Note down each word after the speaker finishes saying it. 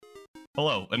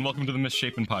Hello, and welcome to the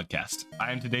Mis-Shapen Podcast.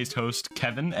 I am today's host,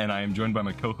 Kevin, and I am joined by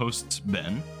my co-hosts,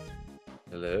 Ben.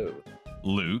 Hello.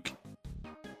 Luke.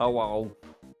 Hello.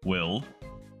 Will.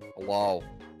 Hello.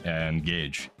 And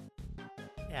Gage.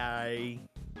 Hi.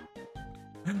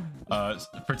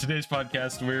 For today's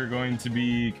podcast, we're going to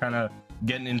be kind of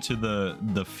getting into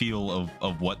the feel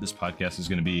of what this podcast is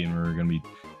going to be, and we're going to be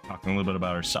talking a little bit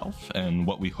about ourselves and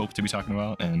what we hope to be talking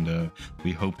about, and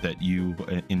we hope that you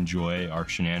enjoy our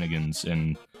shenanigans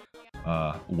and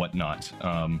whatnot.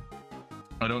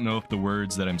 I don't know if the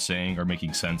words that I'm saying are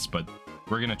making sense, but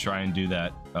we're going to try and do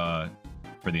that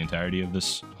for the entirety of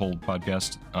this whole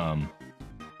podcast.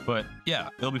 But yeah,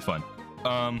 it'll be fun.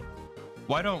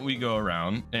 Why don't we go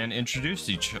around and introduce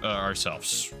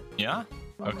ourselves? Yeah?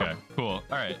 Okay, cool.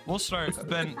 All right, we'll start.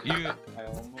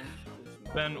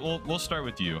 Ben, we'll start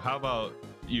with you. How about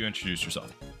you introduce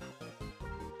yourself?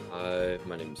 Hi,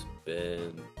 my name's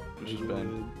Ben. This is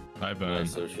Ben. Hi, Ben. My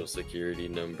social security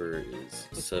number is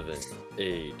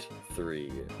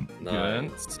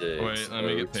 78396. Wait, let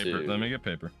me get paper. Let me get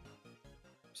paper.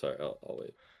 Sorry, I'll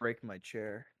wait. Break my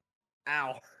chair.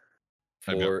 Ow.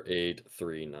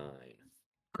 4839.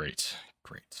 Great,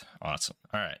 awesome.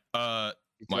 All right.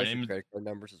 My name credit card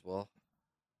numbers as well.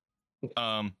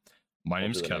 My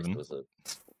name's Kevin.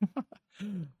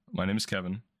 My name is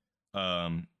Kevin.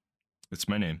 It's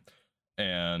my name,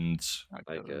 and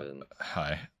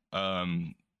hi.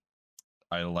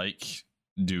 I like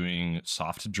doing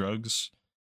soft drugs,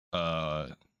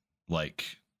 like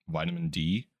vitamin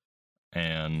D,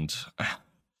 and.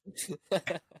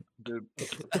 Dude,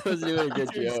 that wasn't even a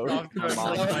good joke. That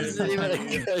wasn't even a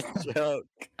good joke.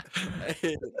 I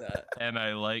hated that. And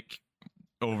I like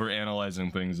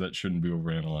overanalyzing things that shouldn't be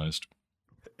overanalyzed.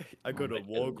 I go to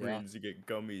Walgreens to get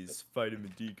gummies,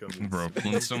 vitamin D gummies. Bro,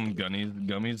 want some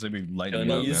gummies? They'd be lighting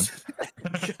up, man.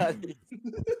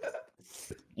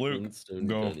 Luke, Winston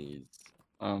go.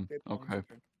 Gunnies. Okay.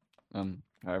 Hi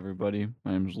everybody.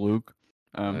 My name's Luke.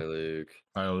 Hi, Luke.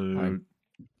 Hi, Luke.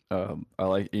 I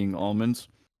like eating almonds,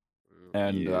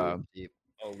 and Deep.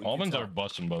 Almonds are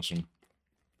bussin'.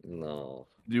 No.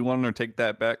 do you want to take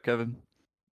that back, Kevin?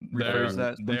 They Rephrase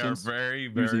that are sentence? very,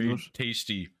 Use very English?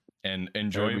 tasty and we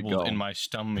enjoyable go. in my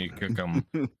stomach.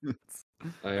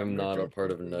 I am not a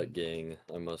part of Nut Gang,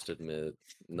 I must admit.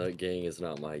 Nut Gang is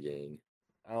not my gang.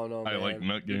 I don't know, I man. like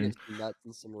nut You gang. get some nuts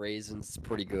and some raisins. It's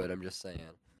pretty good. I'm just saying.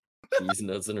 Cheese,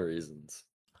 nuts, and raisins.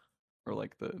 Or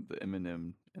like the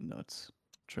M&M and nuts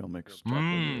trail mix.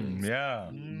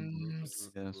 Yeah. Yes.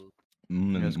 Yes,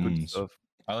 Mm, good mm. stuff.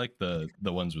 I like the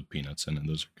ones with peanuts in it.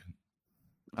 Those are good.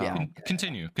 Yeah.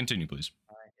 Continue, please.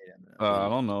 I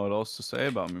don't know what else to say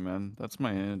about me, man. That's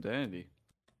my identity.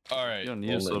 All right. You don't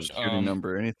need a social Almonds. security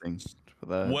number or anything for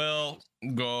that. Well,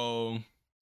 go.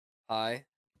 Hi.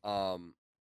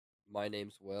 My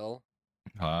name's Will.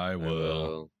 Hi,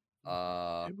 Will.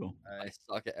 Hey, Will. I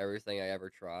suck at everything I ever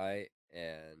try,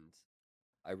 and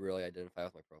I really identify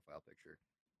with my profile picture.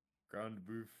 Grand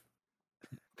boof.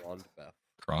 Blonde Beth.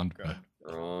 Grand.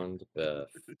 Ron Beth.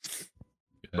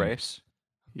 Brace.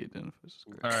 He identifies as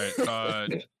All Grace.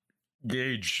 right.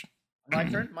 Gage. My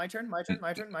turn.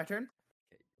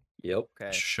 Yep.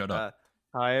 Okay. Shut up.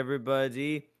 Hi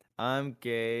everybody. I'm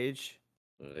Gage.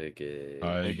 Okay.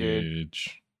 Hi, Hey,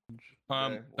 Gage. Okay,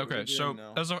 what are Okay. we So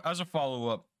doing now? as a follow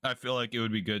up, I feel like it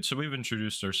would be good. So we've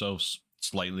introduced ourselves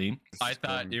slightly. I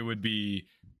thought boring. it would be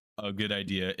a good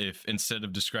idea if instead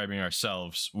of describing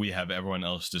ourselves, we have everyone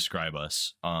else describe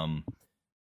us.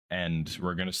 And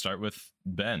we're gonna start with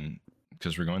Ben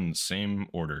because we're going in the same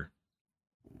order.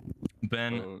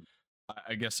 Ben,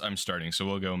 I guess I'm starting, so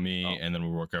we'll go me, Oh. and then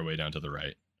we'll work our way down to the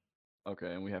right.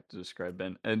 Okay, and we have to describe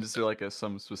Ben. And is there like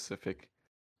some specific?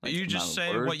 Like, You amount just of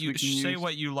say words what you we can use?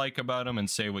 what you like about him, and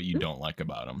say what you don't like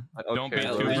about him. Don't be Okay,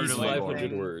 At too least brutally.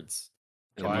 500 words.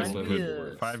 At Five least Can I good, be 500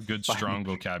 words. five good Five. strong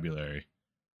vocabulary.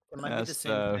 Can I be the Yes,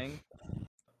 same thing?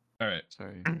 All right,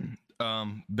 Sorry.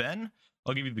 Ben,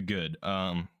 I'll give you the good.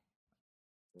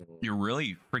 You're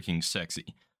really freaking sexy.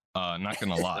 Not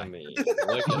gonna I lie. mean,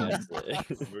 what can I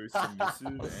say? Very submissive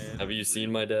and Have you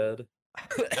seen my dad?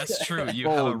 That's true. You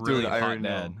have Oh, a really dude, I hot already know.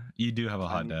 dad. You do have a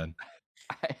hot I'm- dad.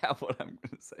 I have what I'm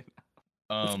gonna say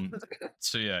now.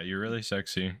 So yeah, you're really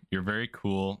sexy. You're very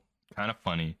cool, kind of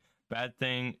funny. Bad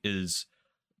thing is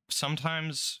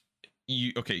sometimes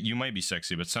you might be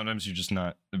sexy, but sometimes you're just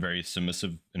not very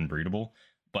submissive and breedable.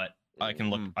 But I can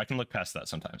look past that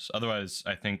sometimes. Otherwise,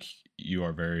 I think you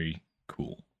are very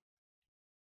cool.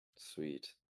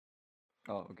 Sweet.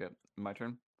 Oh, okay. My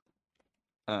turn.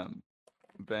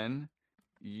 Ben,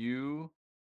 you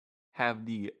have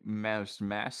the most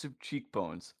massive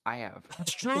cheekbones I have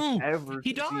That's true. ever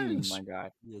He seen, does. my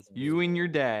guy. Yes, You and your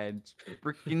dad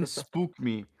freaking spook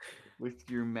me with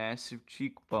your massive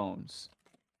cheekbones.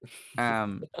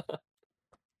 I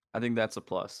think that's a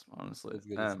plus, honestly. It's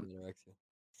good to see anorexia.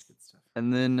 Good stuff.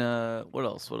 And then what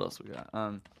else? What else we got?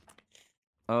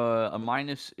 A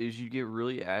minus is you get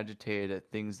really agitated at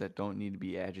things that don't need to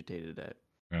be agitated at.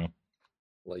 Yeah.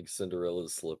 Like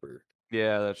Cinderella's slipper.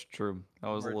 Yeah, that's true. That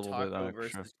was Or a little bit taco extra.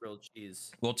 versus grilled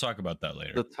cheese. We'll talk about that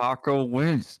later. The taco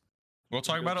wins. We'll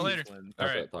talk about it later. All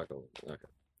right. Taco. Okay.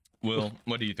 Will,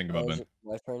 what do you think about Is Ben? it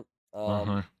my turn?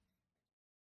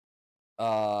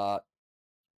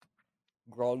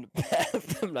 Grown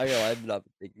path. I'm not gonna lie, I've not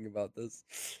been thinking about this.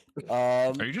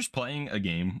 Are you just playing a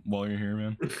game while you're here,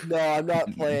 man? No, I'm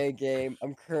not playing a game.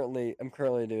 I'm currently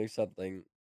doing something.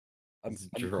 He's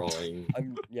drawing.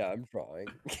 I'm drawing.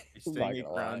 You're I'm not staying at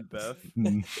gonna lie. Ground Beth.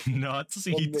 Nuts.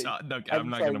 Well, Okay, I'm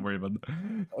not gonna worry about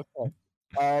that.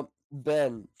 Okay.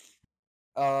 Ben.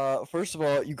 First of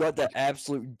all, you got that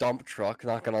absolute dump truck.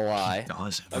 Not gonna lie.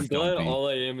 I'm glad all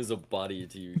I am is a body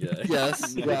to you guys.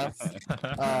 Yes. Yes.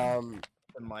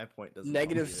 And my point doesn't.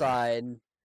 Negative help side.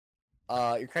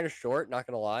 You're kind of short. Not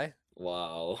gonna lie.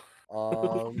 Wow.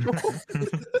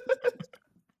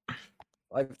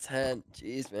 5'10".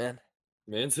 Jeez, man.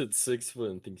 Man said 6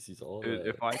 foot and thinks he's all Dude, that.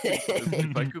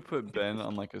 if I could put Ben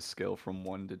on like a scale from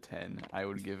 1 to 10, I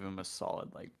would give him a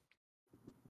solid like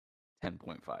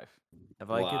 10.5. If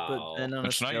I could Wow. put Ben on a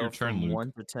It's not your scale turn, from Luke.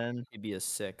 1 to 10, he'd be a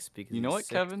 6 because You know he's what, 6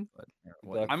 Kevin? foot.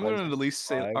 What? I'm Close gonna to delete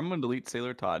five. I'm gonna delete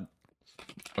Sailor Todd.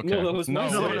 Okay. No, that was no,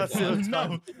 my wait, Sailor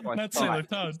no, Todd. not Sailor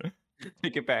Todd.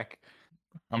 Take it back.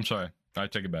 I'm sorry. I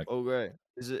take it back. Oh, great.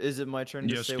 Is it my turn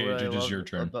to Yes, say Gage, what I it is love your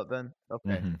turn. about Ben? Okay.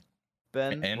 Mhm.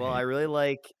 Ben, And well, I hate. really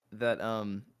like that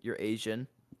you're Asian,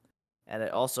 and I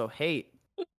also hate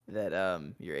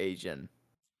that you're Asian.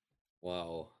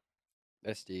 Wow.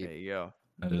 That's There deep. you go.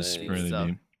 That is Nice. really Stuff.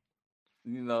 deep.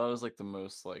 You know, that was like the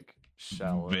most like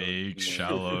shallow, Vague, you know,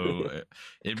 shallow.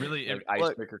 It really. like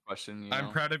Look, icebreaker question. You know?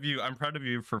 I'm proud of you. I'm proud of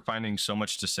you for finding so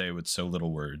much to say with so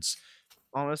little words.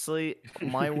 Honestly,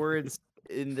 my words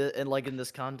in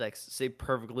this context say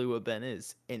perfectly what Ben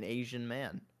is, an Asian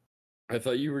man. I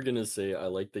thought you were gonna say I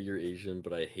like that you're Asian,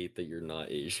 but I hate that you're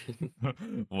not Asian.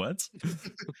 What?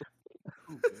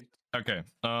 Okay.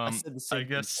 said the same thing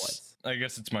twice. I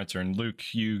guess it's my turn. Luke,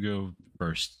 you go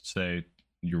first. Say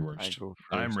your I worst. go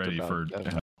I'm first ready about for.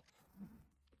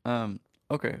 Kevin.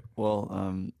 Okay.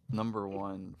 Well, number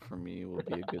one for me will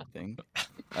be a good thing.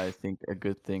 I think a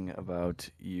good thing about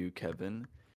you, Kevin,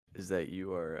 is that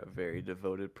you are a very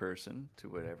devoted person to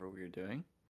whatever we're doing.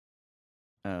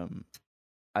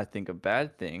 I think a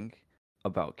bad thing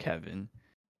about Kevin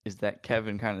is that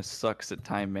Kevin kind of sucks at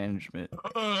time management.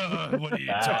 What are you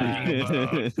talking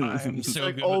about? I'm It's so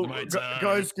like, good oh, with my time.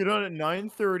 guys, get on at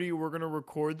 9:30. We're gonna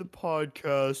record the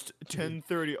podcast.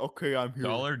 10:30. Okay, I'm here.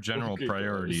 Dollar General Okay,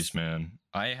 priorities, guys. man.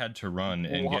 I had to run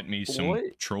and Wha- get me some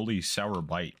what? trolley sour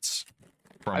bites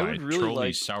for I my would really trolley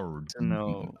like sour to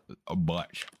know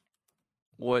butt.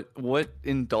 what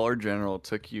in Dollar General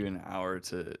took you an hour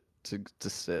to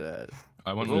sit at.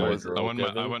 I went What my, was it? I went my,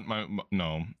 I Kevin? went my,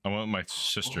 no, I went with my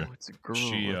sister. Oh, it's a girl.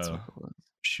 She, That's what it was.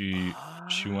 She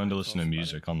wanted to listen to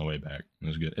music on the way back. It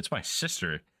was good. It's my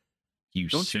sister. You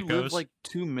Don't sickos. you live like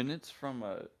 2 minutes from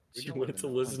a? We went to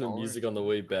listen to music on the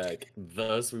way back.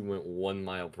 Thus, we went 1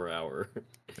 mile per hour.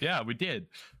 Yeah, we did.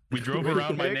 We drove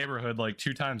around my neighborhood like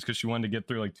 2 times because she wanted to get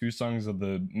through like 2 songs of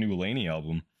the new Laney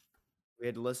album. We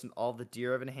had to listen to all the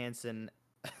Dear Evan Hansen.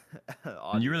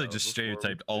 And you really just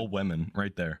stereotyped all women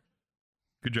right there.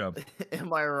 Good job.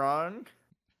 Am I wrong?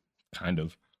 Kind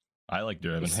of. I like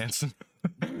Dear Evan Hansen.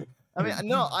 I mean,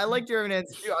 no, I like Dear Evan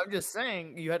Hansen too. I'm just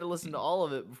saying you had to listen to all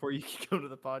of it before you could go to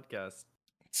the podcast.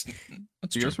 That's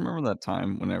Do you true. guys remember that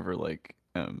time whenever like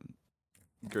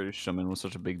Greatest Showman was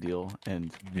such a big deal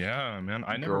and Yeah, man.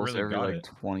 I never girls really every got like it.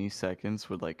 20 seconds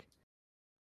would like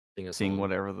Sing a sing song.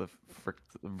 whatever the frick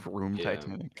the room Yeah.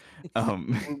 Titanic. I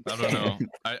don't know.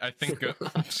 I think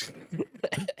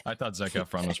I thought Zac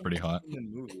Efron was pretty hot. In the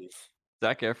movie.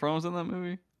 Zac Efron was in that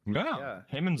movie. Yeah, Yeah.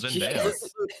 him and Zendaya.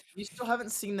 Yes. You still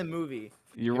haven't seen the movie.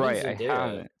 You're Him and right. I Zendaya.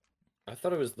 haven't. I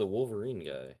thought it was the Wolverine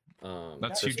guy.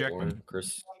 That's Chris Hugh Jackman. Bourne,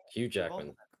 Hugh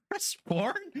Jackman. Chris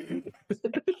Bourne?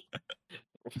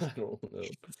 I don't know.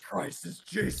 Christ, is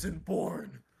Jason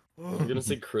Bourne. I'm gonna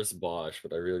say Chris Bosch,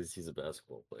 but I realize he's a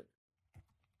basketball player.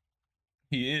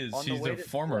 He is. On the He's way a to see that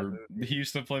former. movie. He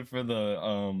used to play for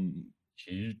the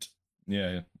Heat.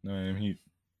 Yeah, no, Heat.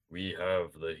 We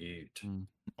have the heat.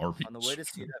 Arby's. On the way to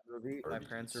see that movie, my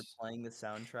parents were Arby's. playing the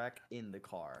soundtrack in the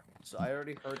car, so I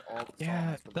already heard all the songs.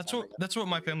 Yeah, from the that's time what they got that's to what the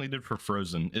my movie. family did for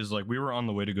Frozen. Is like we were on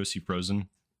the way to go see Frozen,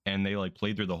 and they like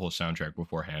played through the whole soundtrack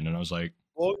beforehand, and I was like,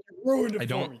 Well, you ruined it I for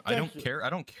don't me. I don't Thank you. care I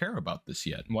don't care about this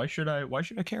yet. Why should I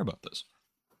care about this?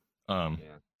 Yeah.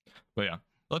 But yeah,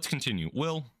 let's continue.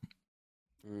 Will,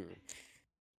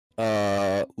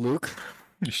 Luke.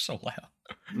 you're so loud.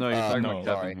 No, you're talking no, about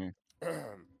sorry. Kevin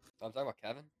here. I'm talking about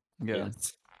Kevin. Yeah.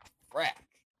 Yes. Frack.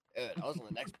 Good. I was on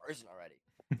the next person already.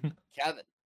 Kevin.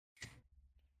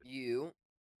 You,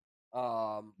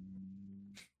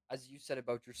 as you said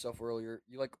about yourself earlier,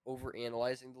 you like over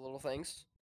analyzing the little things.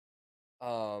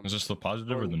 Is this the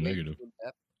positive or going the way negative? too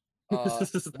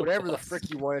in-depth. Whatever the frick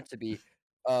you want it to be.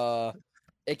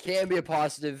 It can be a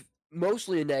positive,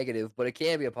 mostly a negative, but it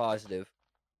can be a positive.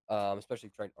 Especially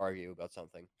if you're trying to argue about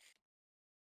something.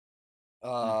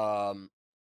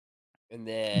 And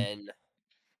then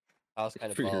I was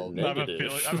kind of For your bald. I have a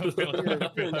Negative. feeling. I have a feeling. I have a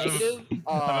feeling- I have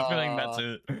a- I have a feeling that's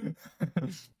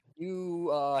it. You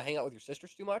hang out with your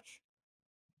sisters too much.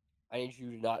 I need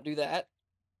you to not do that.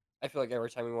 I feel like every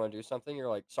time we want to do something, you're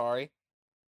like, sorry.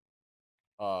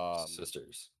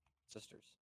 Sisters. Sisters.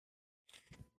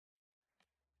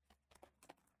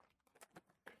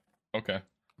 Okay.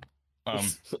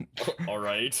 All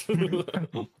right.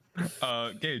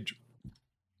 Gage.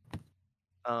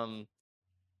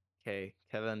 Okay,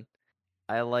 Kevin.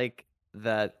 I like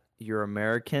that you're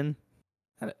American,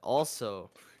 and I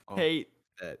also Oh. hate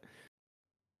that.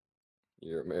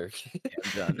 You're American.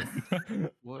 I'm done.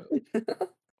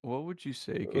 What would you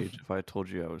say, Gage, if I told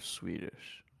you I was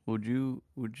Swedish? Would you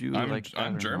I'm like that or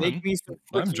not? German. Make me some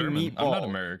I'm freaking German. I'm not meatballs.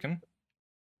 American.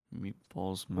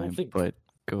 Meatballs don't my think- butt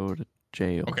go to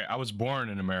jail. Okay, I was born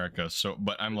in America, so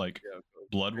but I'm like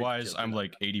blood-wise, I'm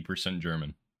like 80%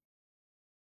 German.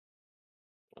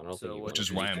 I don't So think you what- want Which is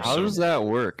to why be I'm How so- does that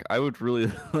work? I would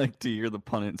really like to hear the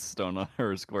pundit stone on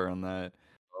or square on that.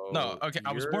 No, okay,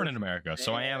 I was born in You're America,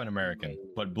 so I am an American,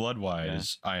 but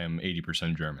blood-wise, I am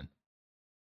 80% German.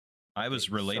 I was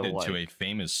So, related to a like-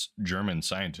 famous German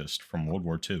scientist from World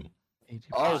War II.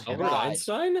 Oh, Albert God.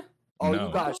 Einstein? Oh, No.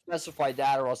 you gotta specify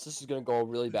that, or else this is gonna go a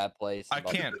really bad place. I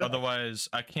can't. Otherwise,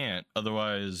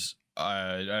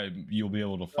 you'll be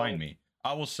able to find me.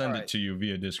 I will send it Alright. to you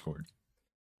via Discord.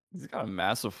 He's got a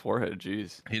massive forehead.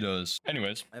 Jeez. He does.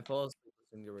 Anyways, I fall asleep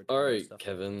listening to All retarded right, stuff like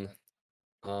Kevin.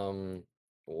 that.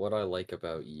 What I like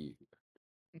about you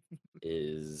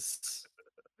is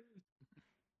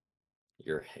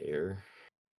your hair.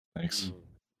 thanks.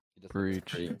 Preach.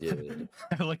 Pretty good.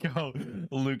 I like how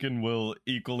Luke and Will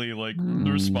equally like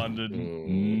Mm. responded.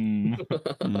 Mm.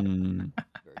 Mm.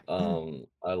 Mm.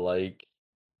 I like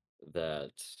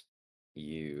that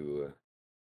you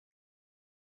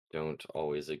don't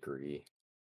always agree.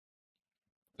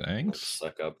 Like, Thanks.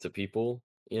 suck up to people,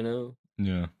 you know?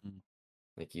 Yeah,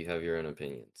 Like you have your own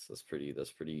opinions. That's pretty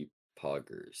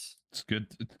poggers. it's good.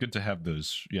 It's good to have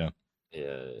those. Yeah.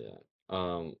 Yeah, yeah.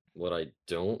 What I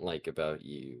don't like about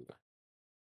you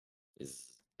is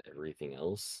everything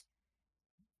else.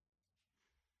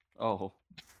 Oh,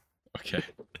 Okay.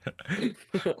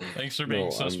 Thanks for being No,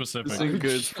 so I'm- specific. this isn't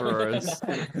good for us.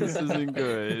 This isn't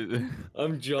good.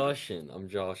 I'm joshing. I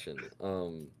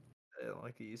don't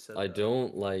like that you said I that.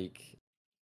 don't like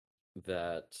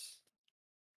that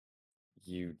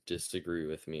you disagree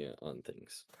with me on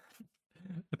things.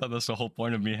 I thought that's the whole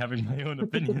point of me having my own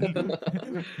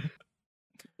opinion.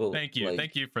 Well, Thank you. like,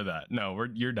 Thank you for that. No,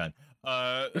 you're done.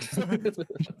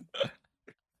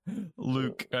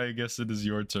 Luke, I guess it is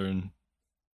your turn.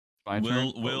 My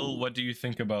turn? Will, Oh. what do you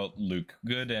think about Luke?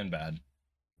 Good and bad.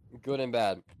 Good and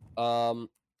bad. For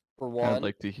one, I'd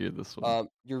like to hear this one.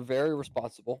 you're very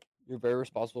responsible. You're a very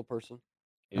responsible person.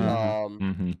 yeah,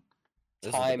 Mm-hmm. this is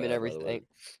the Time and bad, by the way. everything.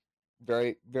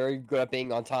 Very, very good at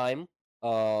being on time.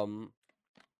 And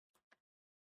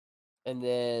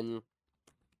then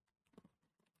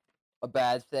a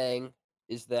bad thing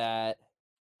is that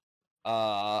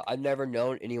I've never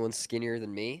known anyone skinnier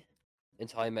than me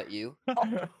until I met you.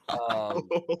 Um,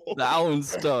 That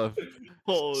one's tough.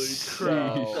 Holy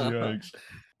crap. so- Yikes.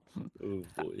 Oh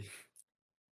boy.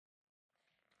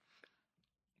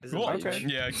 Is it Cool. my Okay. turn?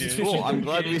 Yeah, Gage. Cool. I'm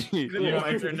glad we. Is it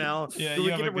my turn now? Yeah, Can you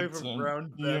we have get a away good from time.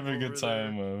 Brown You have a Beck good over there?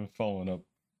 time following up.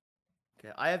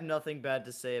 Okay, I have nothing bad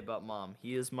to say about Mom.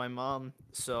 He is my mom,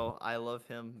 so I love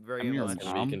him very I'm your much. That's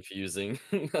gonna Mom? be confusing.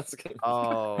 That's gonna be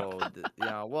Oh,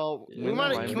 yeah. Well, Yeah, we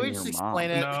might. why Can would we your just mom? explain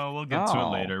it? No, we'll get to it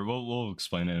No. later. We'll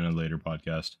explain it in a later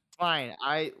podcast. Fine.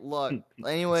 I look.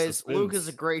 Anyways, Luke is a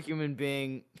Suspense. great human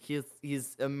being.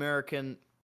 He's American,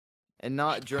 and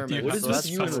not German. What is so this that's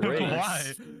human kinda race?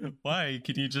 nice. Why?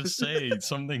 Can you just say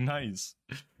something nice?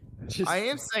 I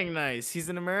am saying nice. He's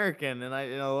an American, and I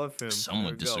love him. Some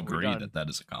There would we go, we're disagree done. that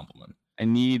is a compliment. I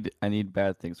need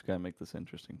bad things. Gotta make this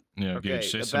interesting. Yeah, Okay,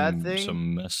 Gage, say a bad thing-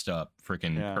 some messed up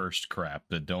freaking Yeah. cursed crap,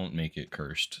 but don't make it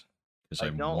cursed. Because I I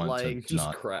don't want like- to Just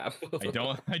not. crap.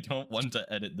 I don't want to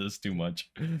edit this too much.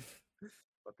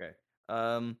 Okay.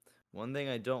 One thing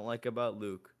I don't like about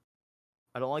Luke,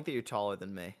 I don't like that you're taller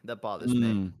than me. That bothers me.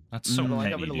 Mm, That's so I don't like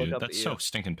petty, having to look dude. up That's at so you.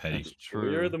 stinking petty. that's true.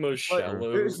 We are the most But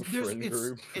shallow friend it's,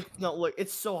 group. it's no look.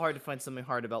 It's so hard to find something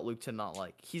hard about Luke to not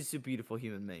like. He's a beautiful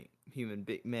human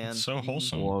big man. so You can-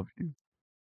 wholesome. Love you.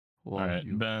 All Love right,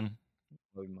 you. Ben.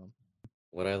 Love you, Mom.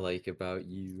 What I like about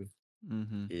you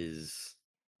Mm-hmm. is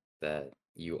that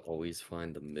you always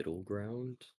find the middle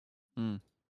ground, Mm.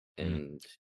 and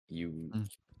you Mm.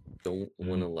 don't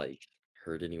want to like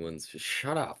hurt anyone's.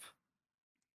 Shut up.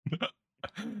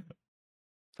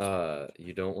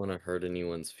 You don't want to hurt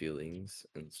anyone's feelings,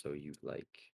 and so you like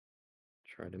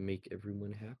try to make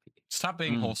everyone happy. Stop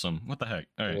being Mm. wholesome. What the heck?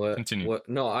 All right, What? continue. What?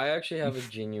 No, I actually have a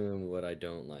genuine what I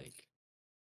don't like.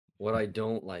 What I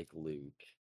don't like, Luke,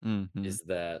 Mm-hmm. is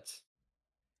that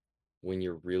when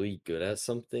you're really good at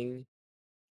something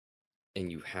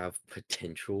and you have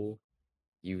potential,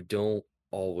 you don't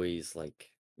always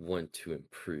like want to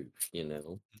improve, you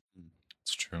know?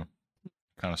 It's true.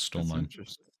 Kind of stole That's mine.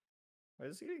 interesting. Why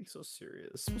is he getting so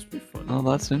serious? It's supposed to be fun. Oh,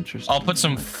 that's interesting. I'll put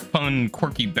some fun,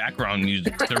 quirky background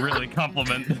music to really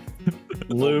compliment.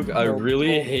 Luke, I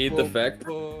really hate the fact.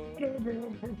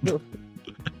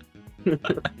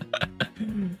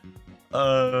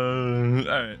 All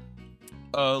right.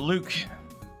 Luke,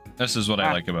 this is what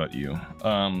I like about you.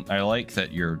 I like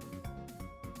that you're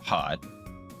hot.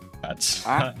 That's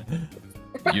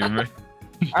you're.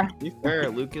 To be fair,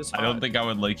 Luke is I don't hot. think I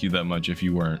would like you that much if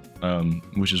you weren't.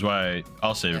 Which is why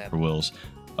I'll save it for Will's.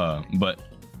 But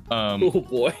Oh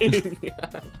boy.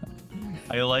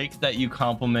 I like that you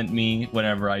compliment me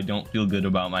whenever I don't feel good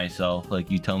about myself.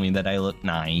 Like you tell me that I look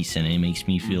nice and it makes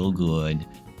me feel good.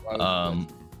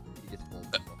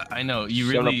 I know you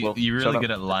Shut up, really Will. you're Shut really up.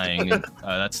 good at lying. And,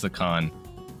 that's the con.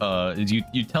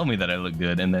 You tell me that I look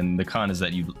good, and then the con is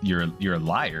that you're a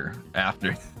liar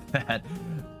after that.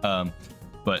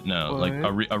 But no,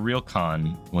 like a real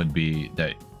con would be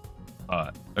that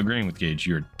agreeing with Gage,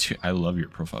 I love your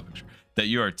profile picture. That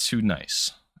you are too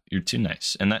nice. You're too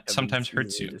nice, and that Kevin's sometimes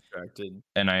hurts really you. Distracted.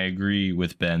 And I agree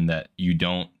with Ben that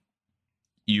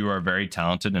you are very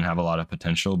talented and have a lot of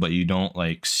potential, but you don't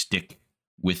like stick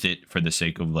with it for the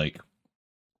sake of like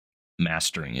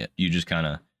mastering it. You just kind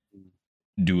of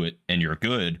do it and you're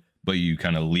good, but you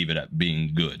kind of leave it at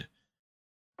being good.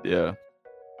 Yeah,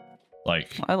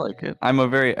 Like, I like it. I'm a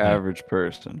very average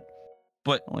person.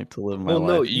 but I like to live my Well,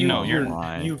 no, life. you know, you're-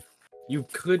 online. you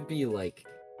could be like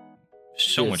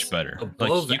so much just better.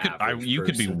 above Like average you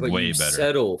could be person, but way you better.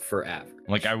 Settle for average.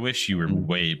 Like I wish you were Mm.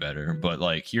 way better, but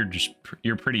like you're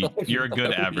pretty you're a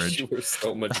good I wish average. You were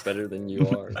so much better than you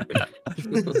are.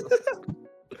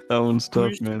 That one's tough,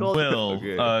 Who's man. called- Will,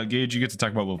 Okay. Gage, you get to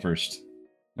talk about Will first.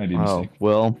 I did Oh, mistake.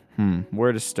 well,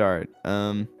 where to start?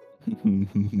 I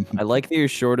like that you're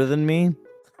shorter than me.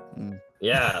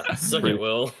 Yeah, suck it,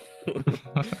 Will.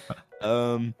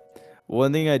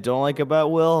 One thing I don't like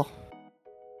about Will.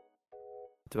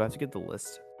 Do I have to get the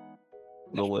list?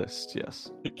 The list, yes.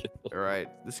 All right,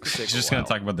 this could take He's a just while. gonna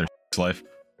talk about their life.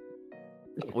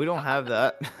 We don't have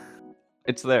that.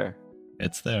 It's there.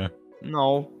 It's there.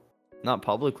 No, not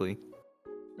publicly.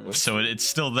 So it's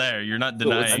still there. You're not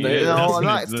So it's denying there. it. No, doesn't I'm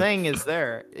not exist. saying it's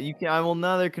there. I will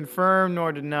neither confirm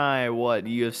nor deny what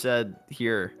you have said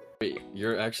here. Wait,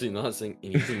 you're actually not saying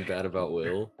anything bad about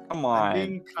Will? Come I'm on.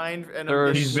 being kind and There are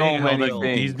I'm being He's so being held many at,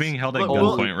 things. he's being held at Look,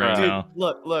 Will- gunpoint right dude, now.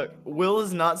 Look. Will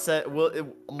is not set.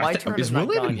 My turn is is not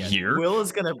Will even gone yet. here? Will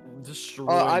is gonna destroy.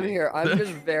 Oh, I'm me. here. I'm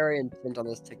just very intent on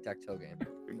this tic-tac-toe game.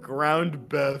 Ground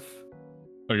Beth.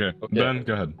 Okay, Okay. Ben,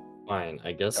 go ahead. Fine,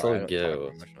 I guess Sorry, I I'll don't talk go.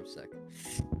 very much, I'm sick.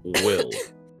 Will.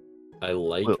 I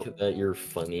like Will. that you're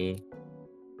funny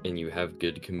and you have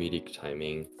good comedic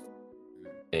timing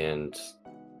and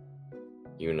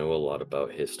you know a lot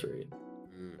about history.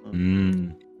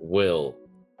 Will,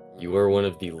 you are one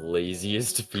of the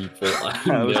laziest people I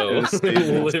I was know gonna say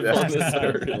who this. live on this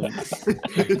earth.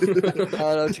 I don't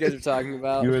know what you guys are talking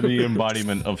about. You are the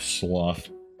embodiment of sloth.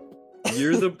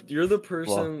 You're the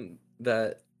person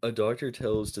that a doctor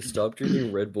tells to stop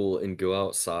drinking Red Bull and go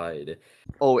outside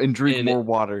Oh, and drink And- more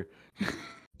water.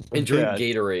 and drink Yeah.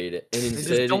 Gatorade, and just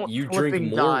instead don't you flip drink and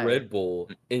more die. Red Bull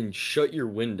and shut your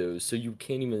windows so you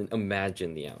can't even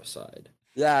imagine the outside.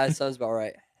 Yeah, that sounds about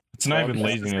right. It's not even That's the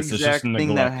laziness. the It's just exact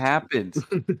thing that neglect. happened.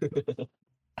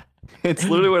 It's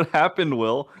literally what happened,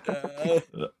 Will.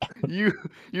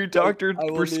 Your doctor I will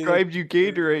need prescribed you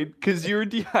Gatorade because you were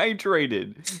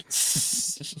dehydrated.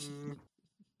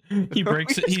 He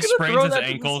breaks it. We're He just gonna sprains throw his that to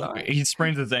the ankle. side. He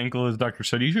sprains his ankle. His doctor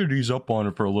said you should ease up on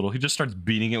it for a little. He just starts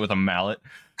beating it with a mallet.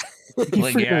 Like,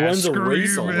 freaking runs a screw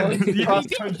race you, on man. it. You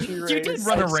Cross-country did race.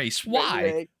 run a race.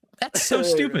 Why? That's so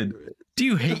stupid. Do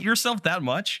you hate yourself that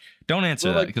much? Don't answer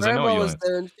Well, that my because I know grandma you was want.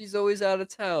 there and she's always out of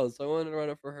town, so I wanted to run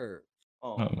it for her.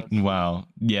 Oh, that's sweet. Wow.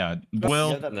 Yeah.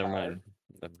 Well, Never mind.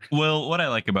 Will, what I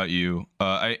like about you,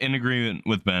 I in agreement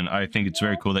with Ben. I think it's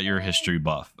very cool that you're a history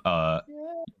buff.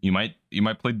 You might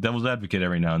play devil's advocate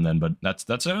every now and then, but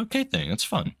that's an okay thing. It's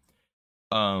fun.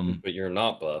 But you're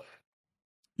not buff.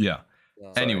 Yeah.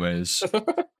 Sorry. Anyways,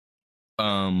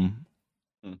 I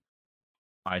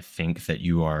think that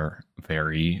you are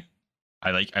very. I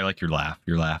like your laugh.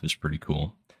 Your laugh is pretty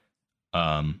cool.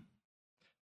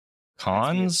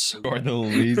 Cons are the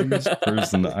laziest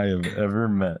person I have ever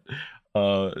met.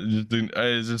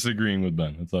 Just agreeing with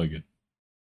Ben. That's all good.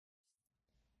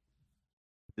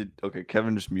 Okay,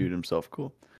 Kevin just muted himself.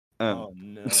 Cool. Oh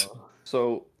no.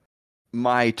 So,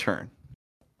 my turn.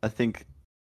 I think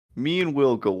me and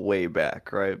Will go way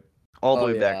back, right? All the Oh,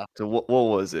 way yeah. back to what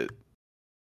was it?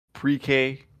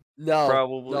 Pre-K? No,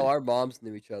 Probably. no, our moms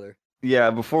knew each other. Yeah,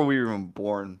 before we were even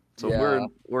born. So Yeah.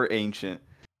 we're ancient.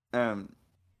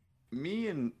 Me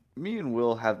and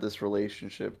Will have this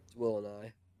relationship. It's Will and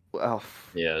I. Oh,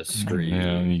 Yeah, screw you.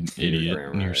 Yeah, you idiot.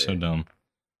 grandma, You're so right? dumb.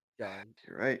 God,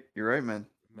 you're right, man.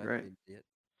 I'm Right. actually an idiot.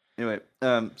 Anyway,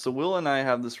 so Will and I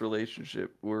have this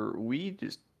relationship where we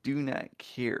just do not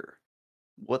care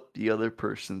what the other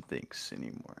person thinks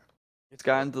anymore. It's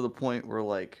gotten to the point where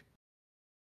like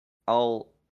I'll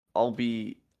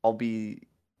be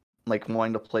like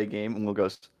wanting to play a game and Will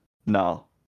goes, no,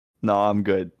 I'm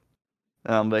good.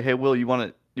 And I'm like, hey Will, you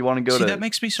want to go See, to that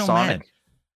makes me so Sonic? mad.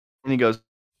 And he goes,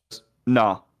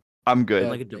 no, I'm good.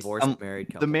 Like a divorced married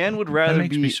couple. The man would rather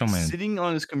makes me be so mad. sitting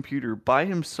on his computer by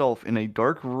himself in a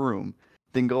dark room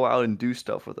than go out and do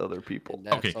stuff with other people. And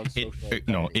that's Okay, on social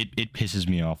no, anxiety. it pisses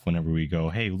me off whenever we go,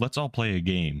 hey, let's all play a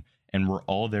game, and we're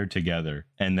all there together,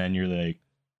 and then you're like,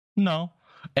 no,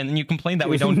 and then you complain that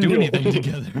we don't do No. anything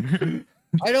together.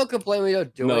 I don't complain we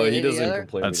don't do No, anything he doesn't together.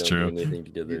 complain. That's we don't true. do anything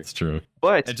together. It's true.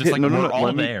 But It's just like no, we're all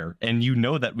let me- there, and you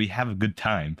know that we have a good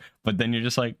time, but then you're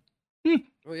just like,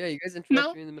 Oh yeah, you guys interrupt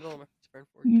No. me in the middle of my Fire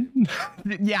and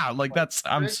Forward game. yeah, like that's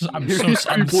I'm so Your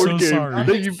sorry.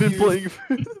 that you've been playing.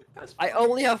 I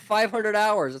only have 500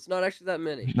 hours. It's not actually that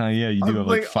many. No, yeah, you do I'm have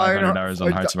like like, 500 hours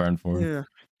on Hearts of Iron 4. Yeah.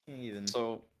 Can't even.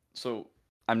 So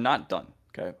I'm not done.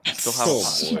 Okay, I still have a Oh,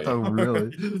 positive. boy.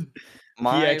 really?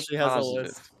 My he actually has a positive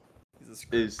list. He's a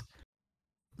script. is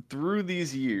through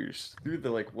these years, through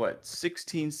the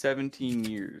 16, 17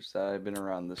 years that I've been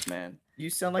around this man, You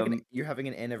sound like you're having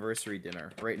an anniversary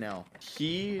dinner right now.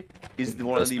 he is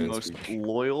one of Best the man most speech.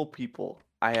 loyal people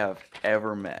I have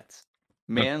ever met.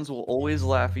 Mans will always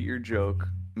laugh at your joke.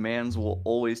 Mans will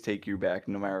always take you back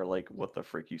no matter what the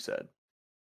frick you said.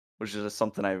 Which is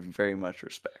something I very much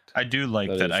respect. I do like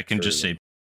That that is I can just true. say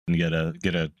and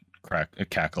get a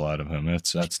cackle out of him.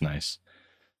 That's nice.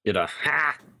 Get a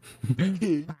ha.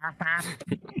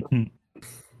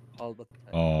 All about the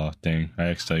time. Oh dang! I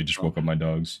accidentally just woke up my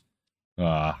dogs.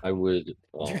 Ah, I would. Your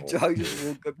Oh. dog just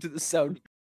woke up to the sound.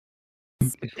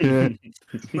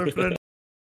 My friend.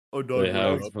 Oh, dog.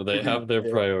 They have their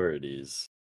priorities.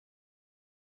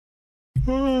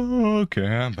 okay,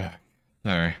 I'm back.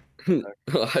 Sorry.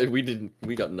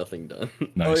 We got nothing done.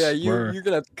 Nice. Oh yeah, We're- you're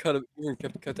gonna have to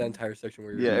cut that entire section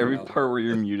where you're. Yeah, every out. part where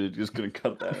you're muted, just gonna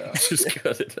cut that out. Just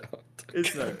cut it out.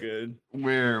 It's not good.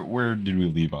 Where did we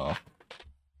leave off?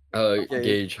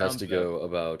 Gage has I'm to back. go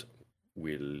about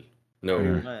Will. No.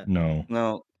 Or- no,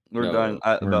 No, we're No, done.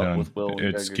 we're About done. with Will.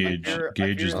 It's we gotta Gage. go-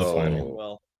 Gage is the Oh. final.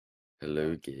 Well, Hello,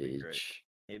 Great. Gage.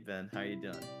 hey Ben, how you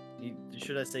doing?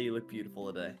 Should I say you look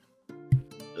beautiful today?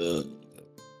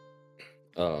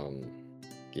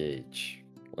 Gage.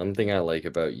 One thing I like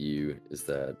about you is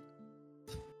that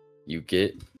you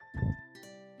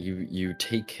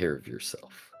take care of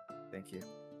yourself. Thank you.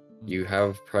 You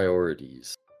have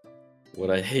priorities. What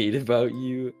I hate about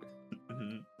you,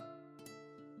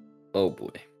 oh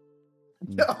boy.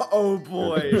 Oh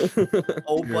boy.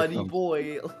 Oh Here it buddy comes.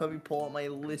 boy. Let me pull out my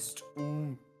list.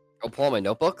 Ooh. Go pull out my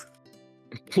notebook.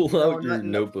 Pull No, out your not-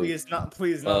 notebook. Please, not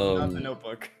the Um,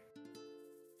 notebook.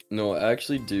 No, I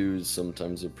actually do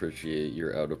sometimes appreciate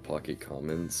your out-of-pocket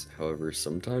comments. However,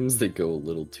 sometimes they go a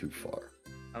little too far.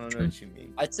 I don't know True. what you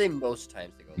mean. I'd say most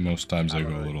times they go. Most times I I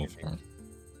don't go a know little what you far.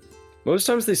 Most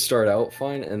times they start out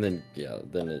fine, and then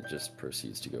then it just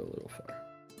proceeds to go a little far.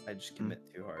 I just commit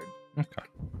too hard. Okay.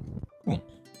 Cool.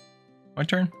 My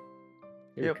turn.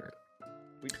 Your Yep. turn.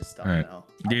 We just stop Alright. now.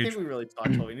 Dude. I think we really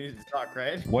talked what we needed to talk,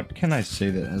 right? What can I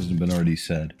say that hasn't been already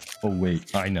said? Oh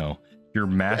wait, I know. Your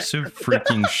massive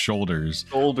freaking shoulders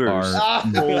Shoulders. are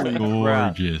Holy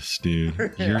crap. gorgeous, dude.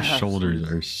 Your Yeah. shoulders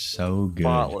are so good.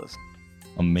 Spotless.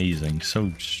 Amazing.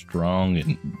 So strong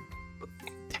and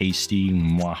tasty.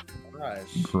 Mwah.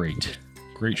 Gosh. Great.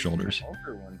 Great shoulders.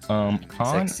 Over one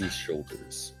Con? Sexy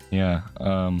shoulders. Yeah.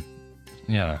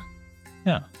 Yeah.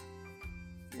 Yeah.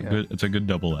 Good, it's a good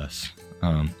double S.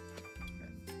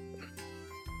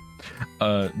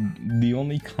 The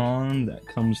only con that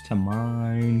comes to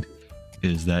mind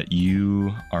is that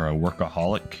you are a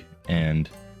workaholic, and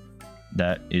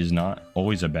that is not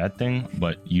always a bad thing,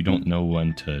 but you don't know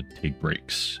when to take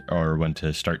breaks or when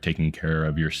to start taking care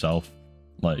of yourself.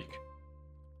 Like,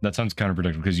 that sounds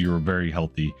counterproductive because you were very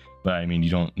healthy, but I mean, you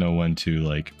don't know when to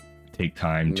like take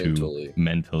time to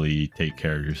mentally take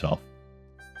care of yourself.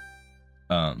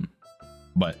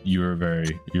 But you're very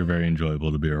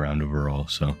enjoyable to be around overall,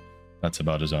 so that's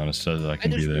about as honest as I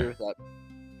can be disagree there. with that.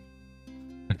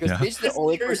 Because he's the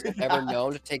only person ever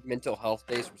known to take mental health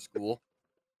days from school.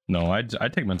 No, I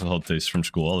take mental health days from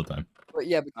school all the time. But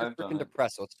yeah, but you're I've done freaking it.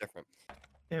 depressed, so it's different.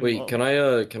 Wait, can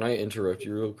I interrupt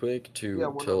you real quick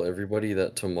to tell everybody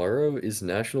that tomorrow is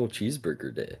National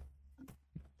Cheeseburger Day?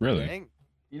 Really? Dang.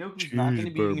 You know who's not going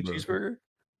to be eating a Cheeseburger.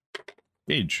 cheeseburger?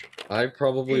 Gage. I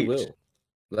probably Gage. will.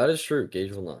 That is true.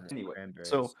 Gage will not. Anyway, Cranberries.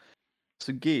 so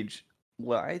Gage,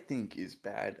 what I think is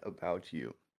bad about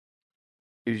you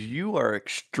is you are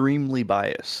extremely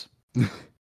biased.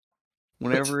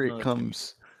 Whenever it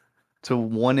comes to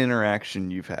one interaction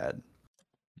you've had.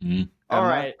 Mm. All I'm not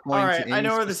right, all going to right. I any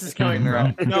know where this is specific coming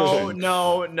from. interaction.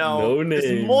 No. No There's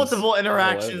names. multiple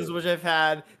interactions However. which I've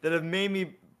had that have made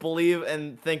me believe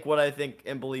and think what I think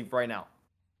and believe right now.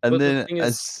 And But the then thing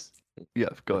is-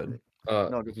 go ahead.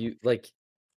 No, go- You like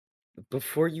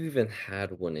before you even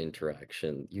had one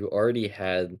interaction, you already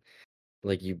had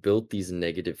like you built these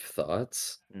negative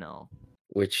thoughts, No.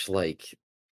 which like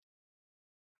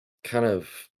kind of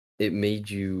it made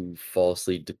you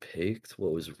falsely depict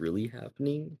what was really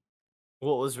happening.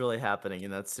 What was really happening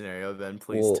in that scenario, Ben?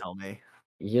 Please Well, tell me.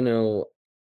 You know,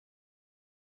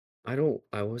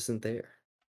 I wasn't there.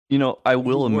 You know, I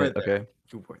will You were admit, there. okay,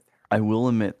 You were there. I will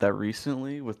admit that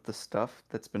recently with the stuff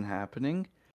that's been happening,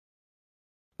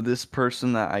 this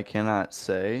person that I cannot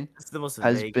say It's the most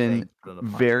has vague been thing to put on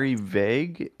a very podcast.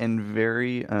 vague and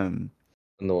very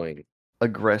Annoying.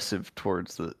 aggressive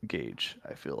towards the Gage,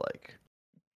 I feel like.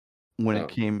 When Oh. it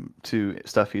came to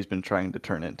stuff he's been trying to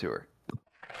turn into her.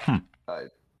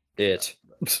 It.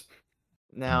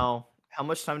 Now, how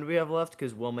much time do we have left?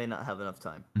 Because Will may not have enough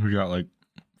time. We got like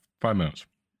 5 minutes.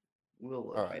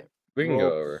 Will All right. We can Well,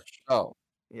 go over. Oh,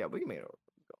 Yeah, we can make it over.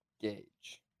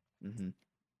 Gage. Mm-hmm.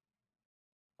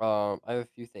 I have a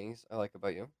few things I like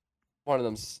about you. One of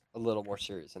them's a little more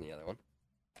serious than the other one.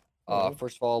 Oh.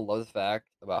 First of all, love the fact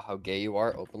about how gay you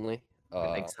are openly.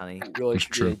 Thanks, honey. You really It's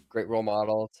should be true. a great role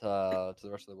model to the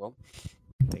rest of the world.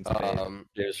 Thanks, babe.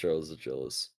 James Charles is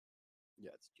jealous. Yeah,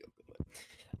 it's a joke.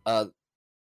 But,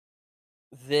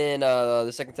 then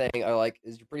the second thing I like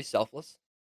is you're pretty selfless,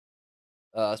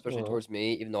 especially Aw. towards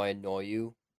me, even though I annoy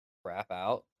you crap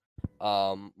out.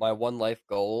 My one life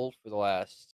goal for the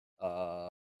last how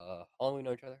long we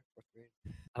know each other? Fourth grade?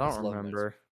 I It's don't 11 minutes.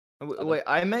 remember. Seven. Wait,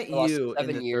 I met The last you in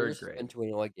 7 the years third grade. been to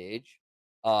annoy Gage.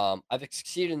 I've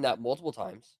succeeded in that multiple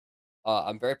times.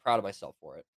 I'm very proud of myself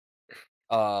for it.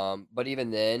 But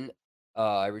even then,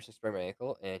 I recently sprained my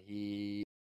ankle, and he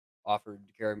offered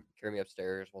to carry me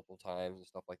upstairs multiple times and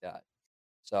stuff like that.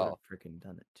 So Freaking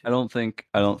done it too. I don't think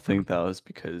that was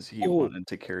because he Oh. wanted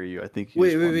to carry you. I think he Wait,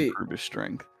 just wait, wanted wait. to prove his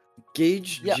strength.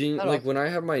 Gage, Yeah, like also. when I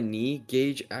had my knee,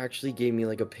 Gage actually gave me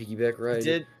like a piggyback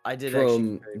ride I did from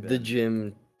actually carry the Ben.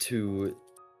 gym to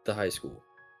the high school.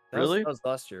 Really? That was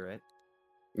last year, right?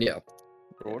 Yeah.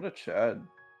 Bro, what a Chad.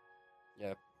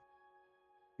 yeah,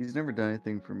 He's never done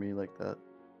anything for me like that.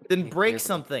 Then Me break neither.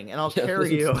 something, and I'll Yeah,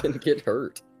 carry you. Didn't get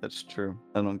hurt. That's true.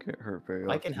 I don't get hurt very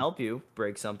often. I can help you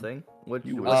break something. What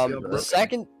You what's would. your the broken?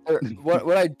 second, or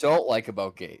what I don't like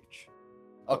about Gage.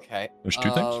 Okay. There's two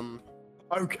things?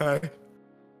 Okay.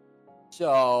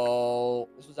 So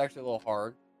this was actually a little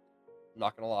hard. I'm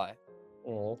not gonna lie.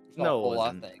 Oh. There's not No, a it whole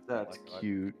lot of wasn't. things. I don't That's like about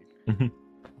cute. Gage.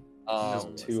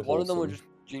 Just too One of them would wholesome.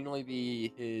 just genuinely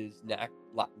be his lack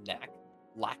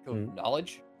of Mm.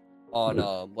 knowledge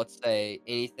on let's say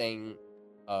anything,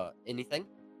 except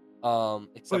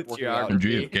What's working out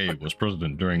geography? JFK was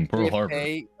president during Pearl Harbor.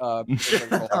 JFK, during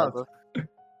Pearl Harbor.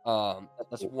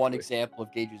 That's one example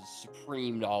of Gage's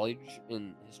supreme knowledge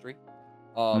in history.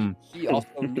 He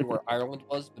also knew where Ireland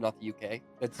was, but not the UK.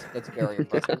 That's very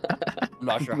impressive. I'm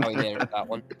not sure how he managed that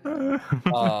one.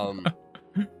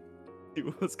 He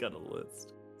was got a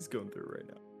list. He's going through it right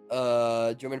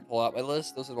now. Do you want me to pull out my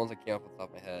list? Those are the ones I came up with off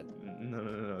the top of my head.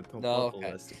 No. Don't No, pull up the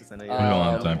okay. list because I know We don't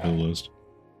have you time for the list.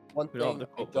 One We don't have thing the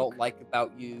I quote don't book. like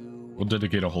about you We'll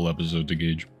dedicate a whole episode to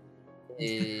Gage.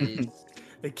 is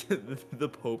the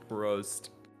Pope roast.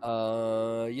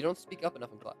 you don't speak up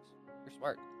enough in class. You're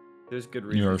smart. There's good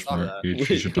You are reasons for smart, that. Gage.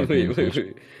 You should talk to me close.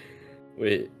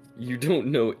 Wait. You don't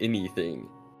know anything,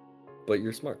 but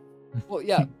you're smart. Well,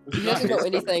 yeah, he doesn't know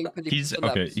anything. 'cause he He's put in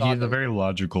that okay. He's facade a of- very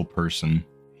logical person.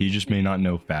 He just may not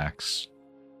know facts.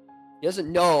 He doesn't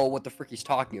know what the frick he's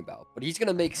talking about, but he's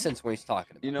gonna make sense when he's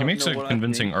talking about. You know, He makes you a know what I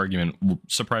convincing think? argument,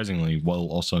 surprisingly, while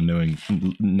also knowing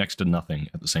next to nothing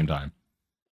at the same time.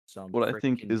 Some What I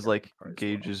think frickin' is like dumb cars,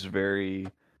 Gage well. is very,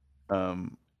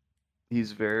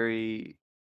 he's very,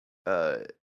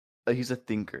 he's a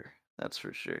thinker. That's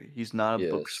for sure. He's not a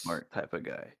book Yes. smart type of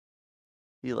guy.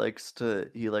 He likes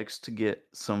to get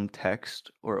some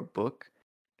text or a book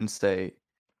and say,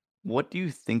 "What do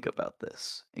you think about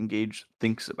this?" And Gage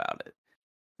thinks about it,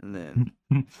 and then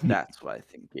that's what I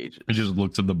think Gage is. He just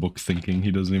looks at the book thinking. He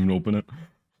doesn't even open it.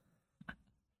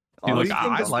 He Honestly, like, What do you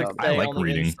think I is like the I say like on the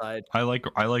reading. inside? I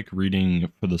like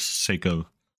reading for the sake of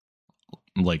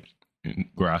like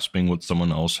grasping what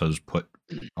someone else has put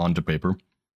onto paper.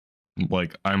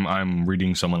 Like I'm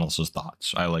reading someone else's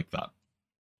thoughts. I like that.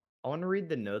 I want to read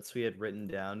the notes we had written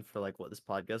down for like what this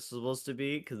podcast is supposed to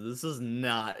be because this is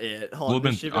not it. Hold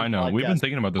on, I know we've been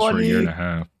thinking about this for a year and a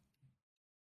half.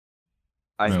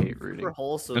 I No. hate reading. super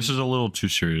wholesome. This is a little too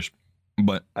serious,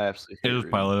 but I absolutely it hate was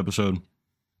reading. pilot episode.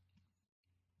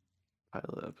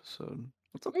 Pilot episode.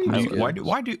 What's a Why do you-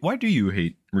 pilot? Why do you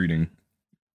hate reading?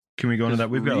 Can we go into that?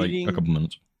 Because We've got like a reading- couple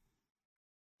minutes.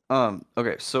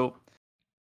 Okay, so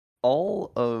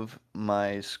all of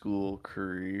my school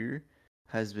career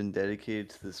has been dedicated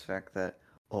to this fact that,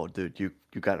 oh dude, you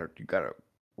gotta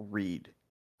read.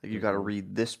 Like you gotta Mhm.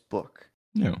 read this book.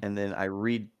 Yeah. And then I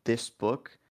read this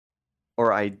book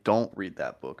or I don't read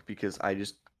that book because I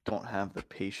just don't have the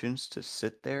patience to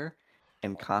sit there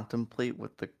and contemplate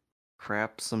what the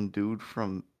crap some dude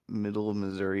from middle of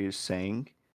Missouri is saying.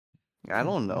 I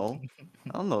don't know.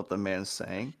 I don't know what the man's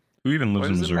saying. Who even lives Why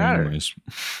in does it Missouri matter? anyways?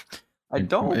 I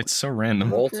don't. It's so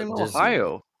random. Walt You're in Disney.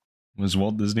 Ohio. Was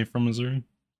Walt Disney from Missouri?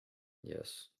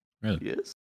 Yes. Really?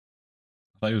 Yes.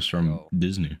 I thought he was from No.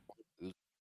 Disney.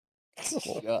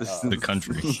 Shut This up. The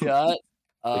country. Shut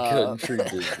The up. country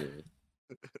Disney.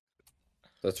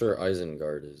 That's where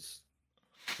Isengard is.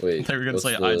 Wait. They were gonna what's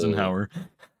say the- Eisenhower.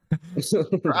 For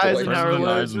President Eisenhower,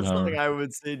 was just Eisenhower. something I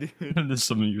would say, dude. This is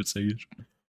something you would say.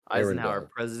 Eisenhower,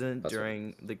 Arendelle. president That's what it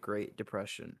during the Great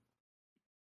Depression.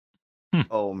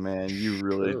 Oh man, you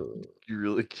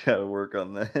really gotta work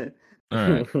on that. All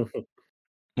right.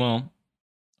 Well,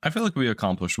 I feel like we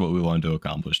accomplished what we wanted to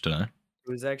accomplish today.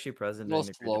 Who was actually president little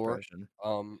during the Great slower.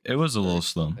 Depression? It was a very little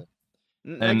slow. stupid.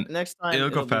 And Next time It'll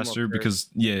go be more faster curt. because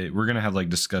we're gonna have like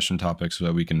discussion topics so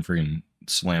that we can freaking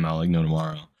slam out like no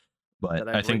tomorrow. But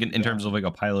That I I've think in written terms of down.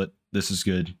 like a pilot, this is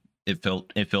good. It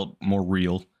felt more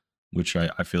real, which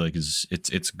I feel like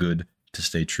it's good to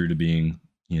stay true to being,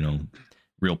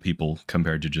 real people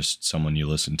compared to just someone you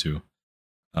listen to.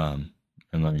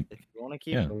 And like If you want to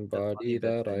keep Yeah. it Somebody funny,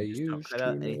 but that I then just don't used cut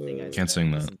out to anything I know. Can't said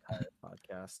sing this that. entire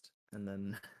podcast, and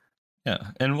then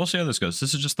yeah, and we'll see how this goes.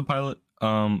 This is just the pilot.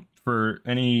 For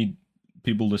any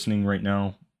people listening right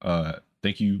now,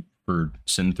 thank you for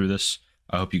sitting through this.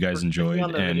 I hope you guys for clicking enjoyed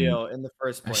on the and video in the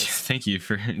first place. thank you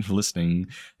for listening.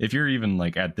 If you're even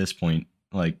like at this point,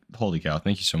 like holy cow,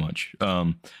 thank you so much.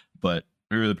 But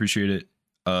we really appreciate it.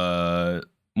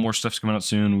 More stuff's coming out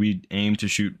soon. We aim to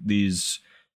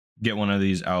get one of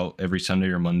these out every Sunday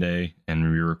or Monday, and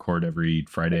we record every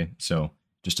Friday. So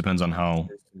just depends on how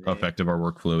effective our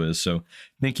workflow is. So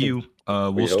thank you.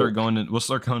 We'll start going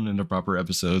into proper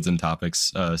episodes and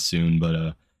topics soon.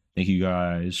 But thank you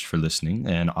guys for listening,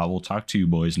 and I will talk to you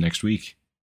boys next week.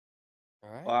 All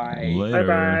right. Bye.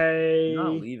 Later. I'm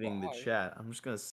not leaving the Bye. chat. I'm just gonna